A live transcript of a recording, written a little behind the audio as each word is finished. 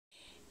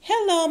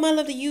Hello, my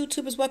lovely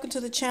YouTubers. Welcome to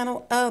the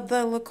channel of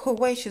the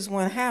Loquacious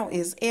One. How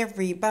is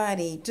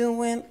everybody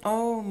doing?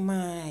 Oh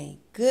my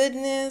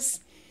goodness.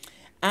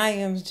 I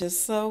am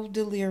just so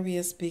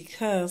delirious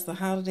because the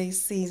holiday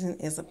season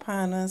is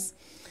upon us.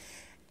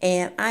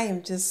 And I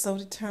am just so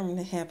determined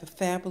to have a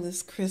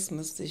fabulous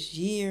Christmas this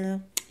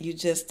year. You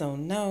just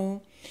don't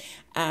know.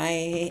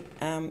 I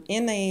am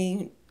in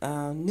a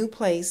new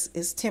place.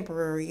 It's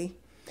temporary.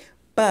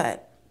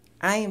 But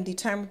I am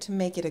determined to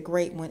make it a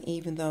great one,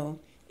 even though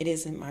it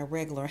isn't my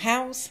regular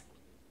house.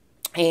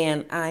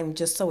 And I'm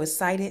just so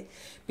excited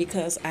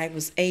because I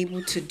was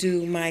able to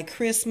do my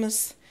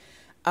Christmas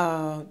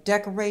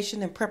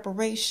decoration and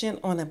preparation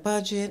on a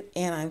budget.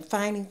 And I'm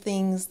finding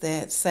things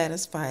that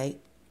satisfy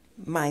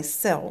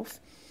myself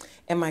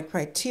and my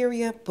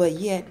criteria, but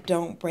yet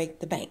don't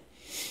break the bank.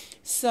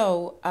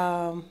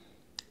 So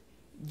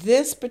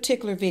this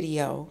particular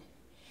video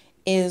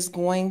is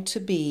going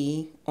to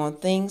be on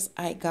things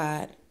I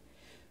got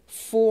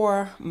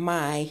for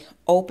my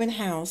open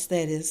house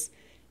that is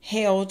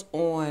held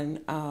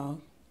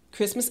on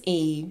Christmas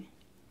Eve.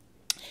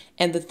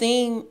 And the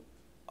theme,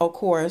 of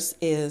course,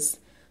 is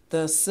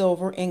the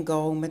silver and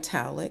gold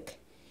metallic.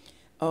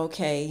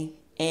 Okay,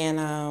 and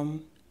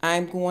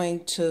I'm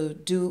going to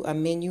do a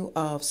menu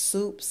of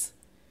soups,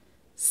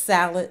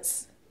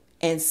 salads,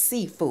 and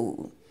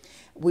seafood.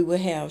 We will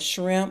have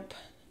shrimp,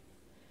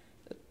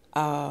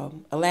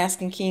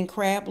 Alaskan king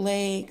crab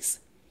legs,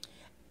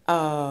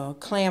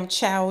 clam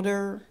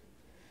chowder,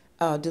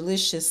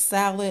 delicious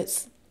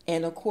salads,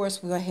 and of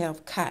course we'll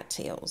have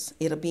cocktails.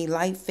 It'll be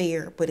light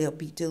fare, but it'll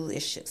be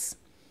delicious.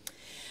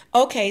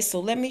 Okay, so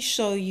let me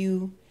show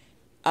you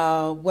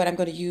what I'm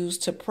going to use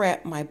to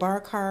prep my bar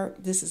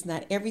cart. This is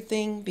not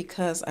everything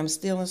because I'm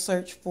still in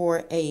search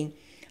for a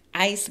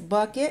ice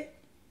bucket,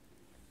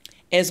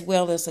 as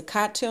well as a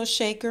cocktail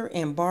shaker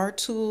and bar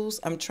tools.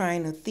 I'm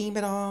trying to theme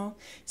it all,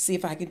 see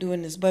if I can do it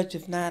in this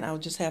budget. If not, I'll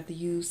just have to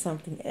use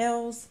something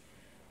else.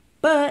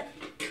 But,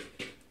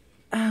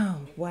 oh,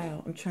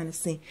 wow, I'm trying to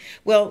see.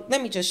 Well,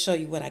 let me just show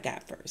you what I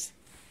got first.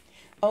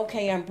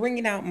 Okay, I'm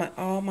bringing out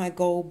all my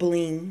gold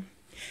bling,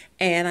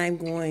 and I'm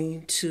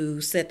going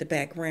to set the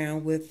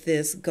background with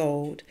this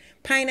gold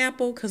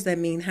pineapple because that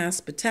means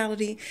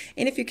hospitality.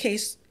 And in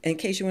case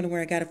you wonder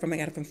where I got it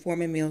from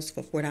Foreman Mills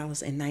for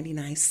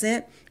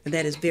 $4.99, and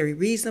that is very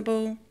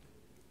reasonable.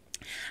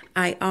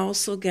 I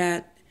also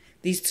got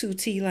these two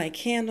tea light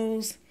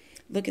candles.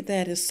 Look at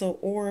that, it's so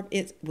orb.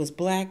 It was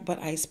black,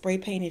 but I spray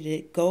painted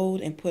it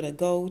gold and put a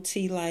gold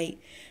tea light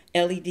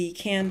LED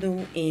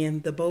candle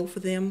in the both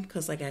of them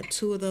because I got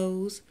two of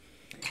those.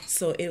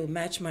 So it will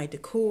match my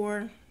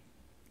decor.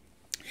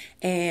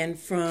 And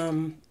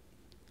from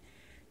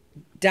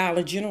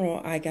Dollar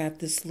General, I got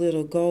this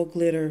little gold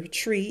glitter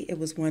tree. It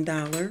was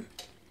 $1.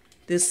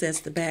 This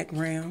sets the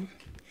background.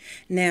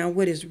 Now,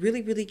 what is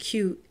really, really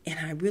cute, and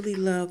I really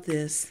love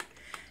this,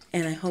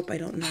 and I hope I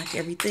don't knock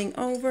everything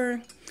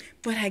over,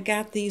 but I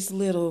got these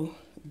little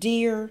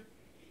deer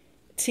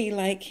tea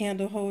light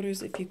candle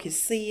holders, if you can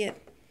see it.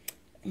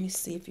 Let me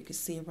see if you can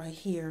see it right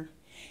here.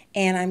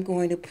 And I'm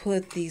going to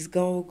put these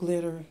gold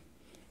glitter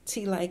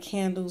tea light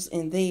candles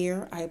in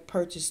there. I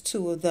purchased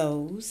two of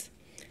those.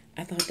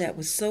 I thought that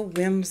was so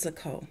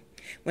whimsical.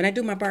 When I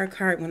do my bar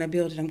cart, when I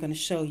build it, I'm going to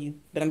show you.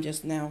 But I'm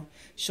just now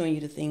showing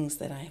you the things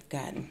that I have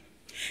gotten.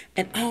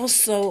 And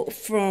also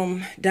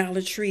from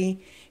Dollar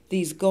Tree,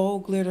 these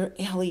gold glitter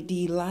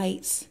LED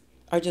lights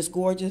are just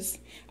gorgeous.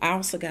 I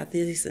also got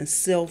these in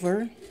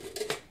silver.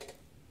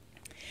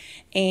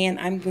 And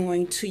I'm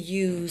going to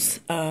use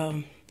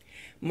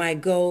my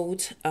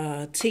gold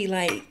tea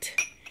light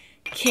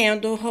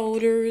candle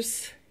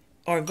holders,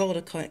 or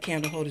Voda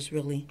candle holders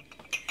really,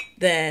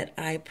 that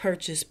I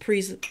purchased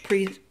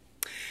previously.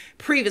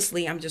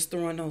 I'm just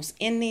throwing those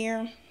in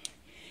there.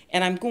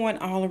 And I'm going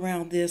all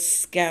around this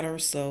scatter,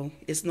 so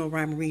it's no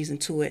rhyme or reason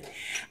to it.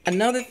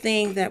 Another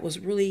thing that was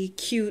really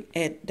cute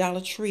at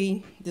Dollar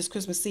Tree this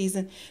Christmas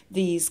season,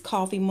 these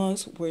coffee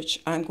mugs, which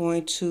I'm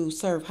going to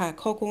serve hot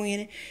cocoa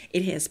in it.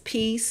 It has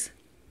peace.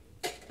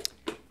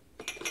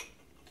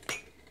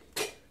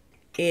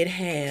 It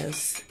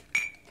has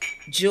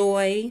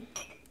joy.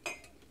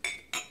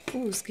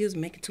 Oh, excuse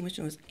me, making too much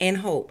noise. And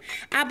hope.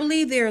 I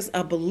believe there's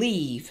a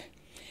believe.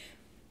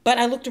 But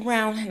I looked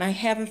around and I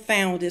haven't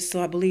found it,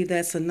 so I believe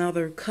that's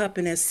another cup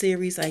in that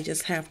series. I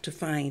just have to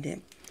find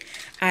it.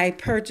 I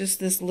purchased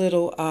this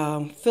little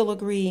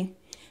filigree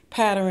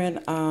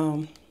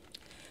pattern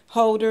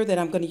holder that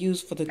I'm going to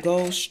use for the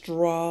gold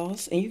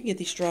straws. And you can get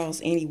these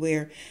straws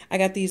anywhere. I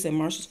got these at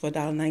Marshall's for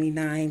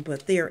 $1.99,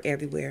 but they're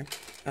everywhere.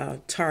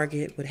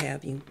 Target, what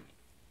have you.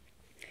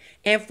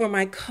 And for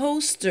my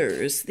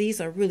coasters, these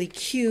are really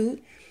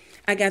cute.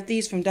 I got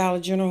these from Dollar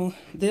General,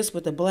 this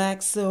with the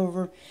black,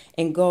 silver,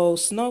 and gold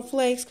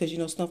snowflakes, because you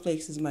know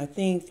snowflakes is my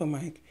thing for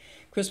my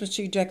Christmas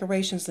tree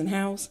decorations in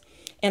house.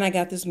 And I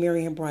got this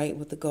Miriam Bright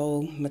with the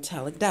gold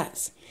metallic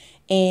dots.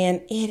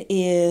 And it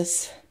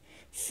is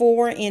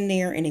 4 in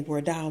there, and they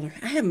were $1.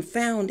 I haven't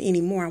found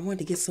any more. I wanted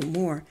to get some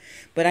more,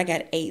 but I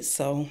got 8,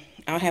 so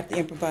I'll have to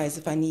improvise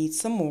if I need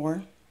some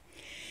more.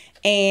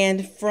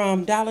 And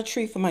from Dollar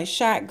Tree for my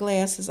shot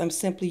glasses, I'm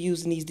simply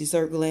using these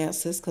dessert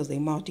glasses because they're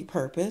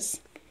multi-purpose.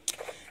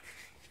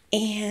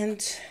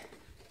 And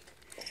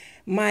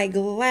my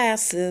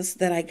glasses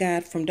that I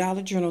got from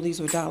Dollar General, these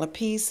were $1 a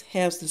piece,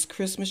 has this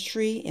Christmas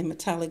tree in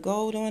metallic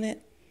gold on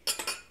it.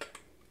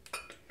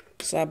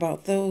 So I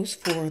bought those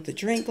for the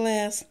drink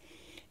glass.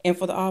 And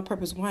for the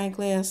all-purpose wine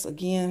glass,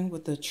 again,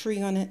 with the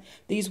tree on it,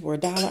 these were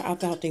 $1. I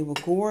thought they were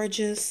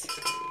gorgeous.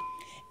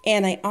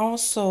 And I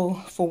also,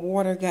 for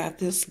water, got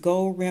this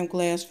gold rim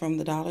glass from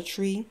the Dollar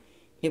Tree.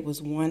 It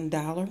was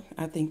 $1.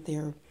 I think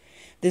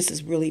this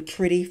is really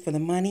pretty for the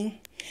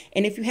money.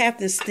 And if you have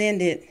to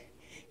extend it,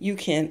 you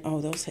can,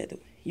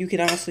 you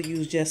can also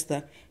use just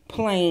the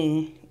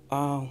plain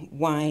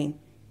wine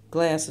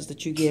glasses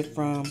that you get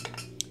from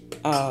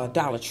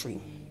Dollar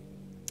Tree.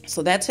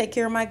 So that take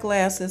care of my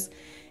glasses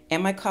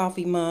and my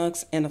coffee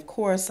mugs. And of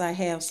course, I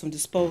have some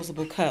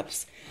disposable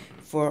cups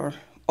for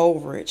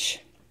overage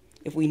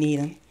if we need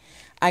them.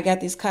 I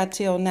got these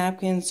cocktail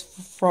napkins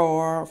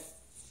for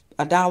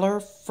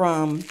 $1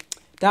 from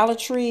Dollar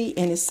Tree,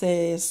 and it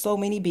says so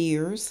many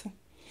beers.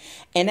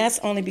 And that's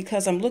only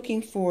because I'm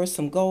looking for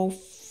some gold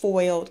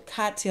foiled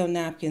cocktail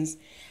napkins.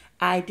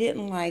 I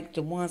didn't like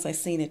the ones I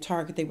seen at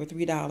Target. They were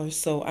 $3,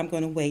 so I'm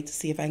going to wait to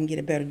see if I can get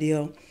a better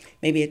deal,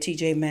 maybe at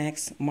TJ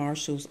Maxx,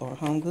 Marshalls, or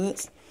Home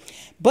Goods.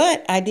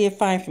 But I did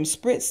find from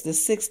Spritz the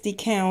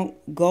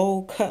 60-count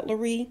gold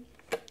cutlery.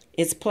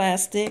 It's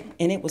plastic,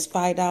 and it was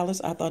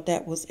 $5. I thought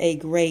that was a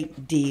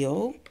great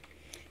deal.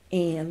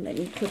 And let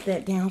me put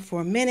that down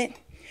for a minute.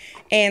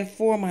 And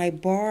for my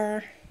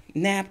bar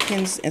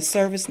napkins and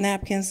service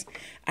napkins,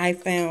 I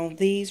found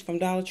these from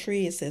Dollar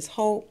Tree. It says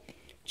hope,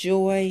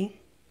 joy,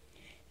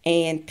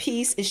 and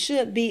peace. It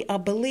should be a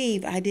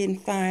believe. I didn't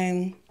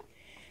find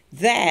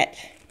that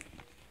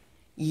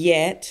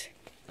yet.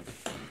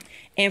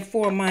 And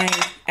for my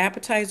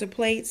appetizer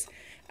plates,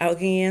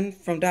 again,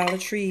 from Dollar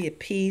Tree,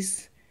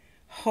 peace,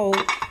 hope,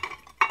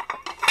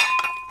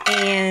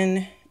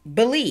 and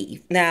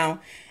believe. Now,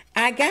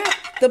 I got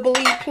the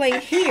believe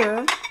plate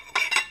here,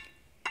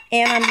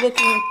 and I'm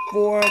looking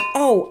for,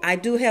 I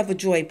do have a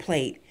joy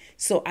plate.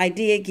 So I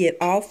did get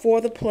all 4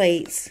 of the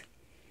plates,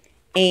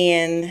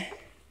 and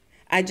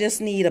I just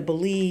need a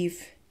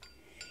believe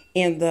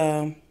in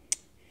the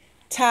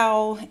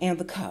towel and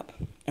the cup.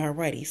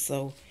 Alrighty,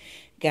 so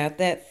got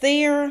that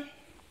there.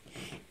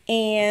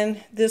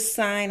 And this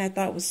sign I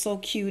thought was so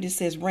cute. It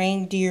says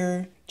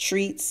reindeer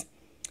treats,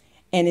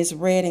 and it's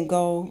red and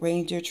gold,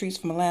 reindeer treats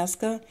from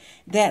Alaska.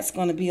 That's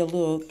going to be a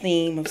little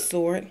theme of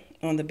sort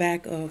on the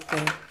back of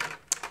the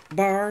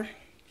bar,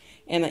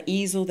 and an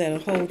easel that'll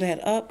hold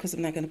that up because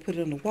I'm not going to put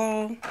it on the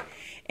wall.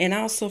 And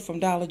also from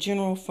Dollar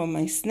General, for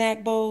my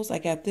snack bowls, I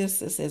got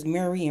this. It says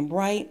Merry and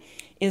Bright.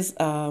 It's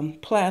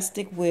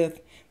plastic with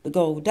the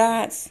gold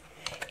dots.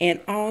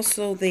 And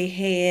also they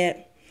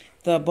had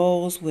the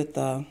bowls with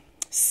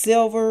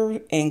silver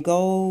and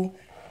gold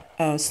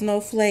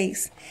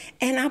snowflakes.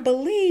 And I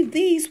believe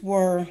these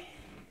were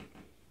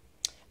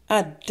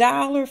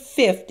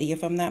 $1.50,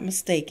 if I'm not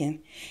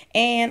mistaken.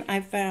 And I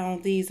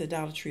found these at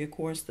Dollar Tree, of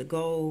course, the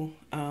gold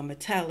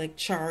metallic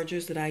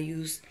chargers that I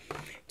use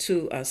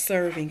to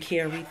serve and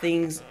carry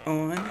things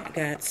on. I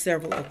got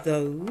several of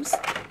those.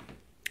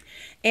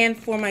 And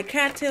for my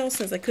cocktails,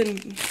 since I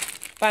couldn't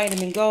find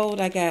them in gold,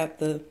 I got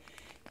the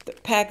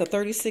pack of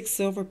 36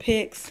 silver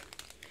picks.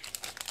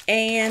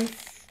 And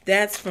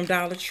that's from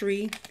Dollar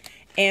Tree.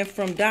 And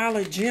from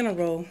Dollar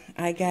General,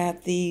 I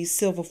got these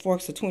silver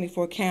forks, a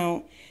 24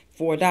 count,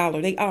 for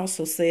 $1. They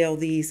also sell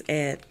these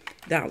at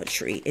Dollar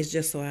Tree. It's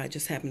just so I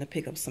just happen to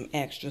pick up some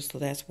extras, so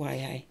that's why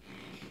I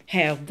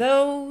have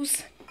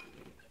those.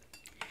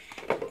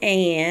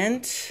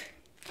 And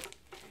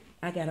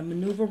I got to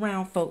maneuver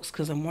around, folks,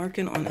 because I'm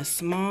working on a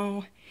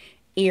small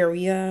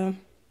area.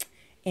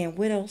 And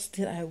what else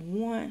did I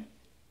want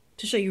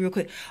to show you real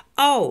quick?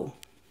 Oh,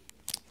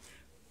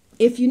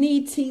 if you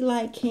need tea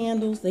light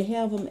candles, they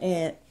have them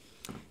at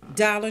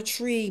Dollar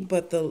Tree,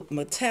 but the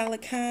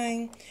metallic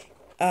kind,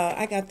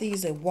 I got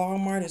these at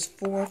Walmart. It's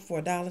 4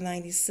 for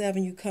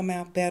 $1.97. You come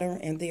out better,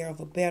 and they're of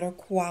a better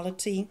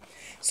quality.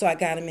 So I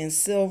got them in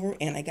silver,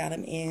 and I got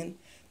them in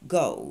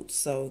gold.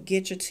 So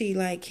get your tea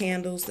light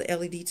candles, the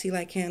LED tea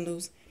light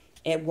candles,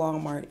 at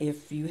Walmart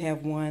if you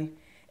have one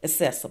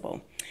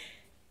accessible.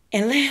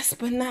 And last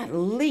but not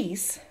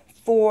least,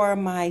 for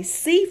my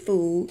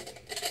seafood,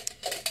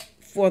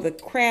 for the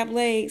crab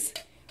legs,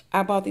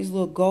 I bought these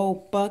little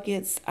gold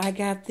buckets. I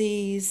got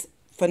these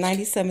for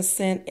 97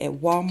 cents at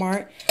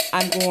Walmart.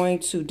 I'm going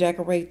to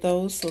decorate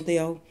those so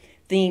they'll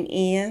theme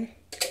in.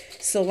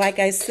 So like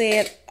I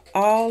said,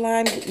 all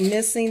I'm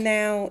missing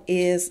now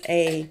is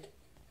a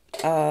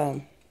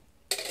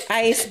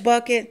ice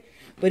bucket.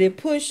 But if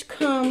push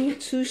come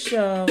to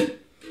shove,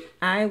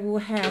 I will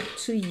have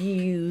to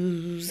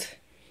use,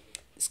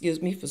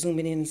 excuse me for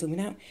zooming in and zooming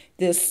out,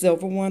 this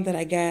silver one that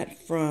I got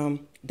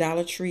from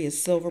Dollar Tree.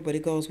 Is silver, but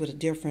it goes with a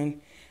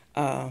different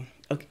party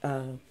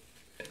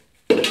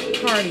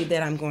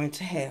that I'm going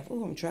to have.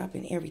 Oh, I'm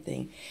dropping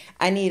everything.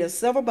 I need a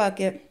silver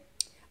bucket,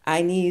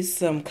 I need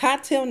some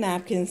cocktail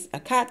napkins, a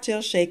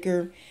cocktail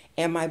shaker,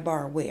 and my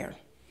barware.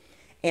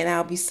 And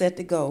I'll be set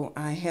to go.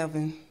 I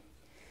haven't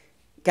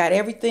got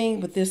everything,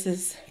 but this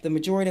is the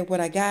majority of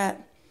what I got.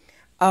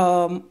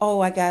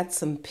 I got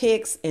some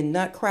picks and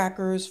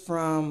nutcrackers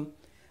from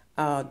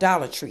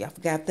Dollar Tree. I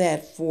forgot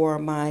that for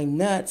my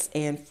nuts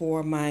and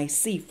for my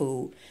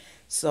seafood.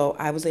 So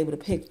I was able to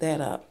pick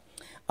that up.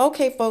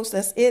 Okay, folks,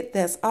 that's it.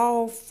 That's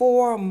all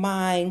for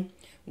my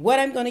what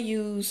I'm going to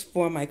use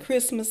for my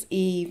Christmas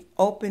Eve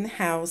open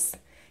house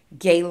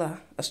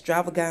gala,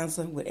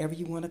 extravaganza, whatever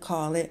you want to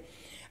call it.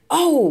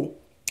 Oh,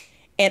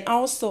 and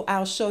also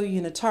I'll show you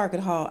in the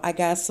Target haul. I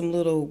got some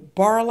little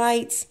bar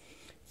lights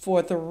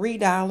for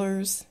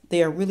 $3.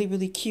 They are really,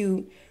 really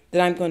cute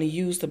that I'm going to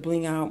use to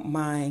bling out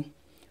my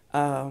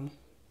bar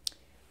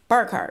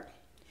cart.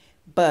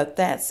 But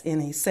that's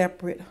in a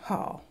separate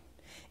haul.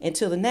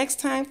 Until the next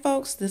time,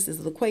 folks, this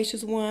is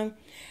Loquacious One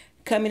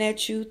coming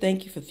at you.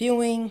 Thank you for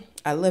viewing.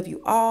 I love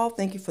you all.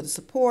 Thank you for the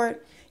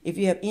support. If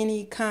you have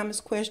any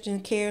comments,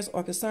 questions, cares,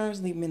 or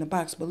concerns, leave them in the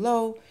box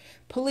below.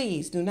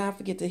 Please do not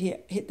forget to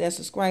hit that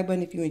subscribe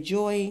button if you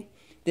enjoy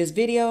this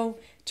video.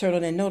 Turn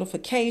on that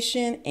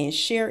notification and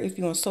share if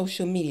you're on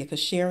social media, because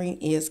sharing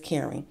is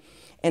caring.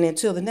 And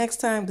until the next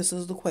time, this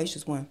is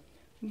Loquacious One.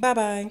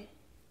 Bye-bye.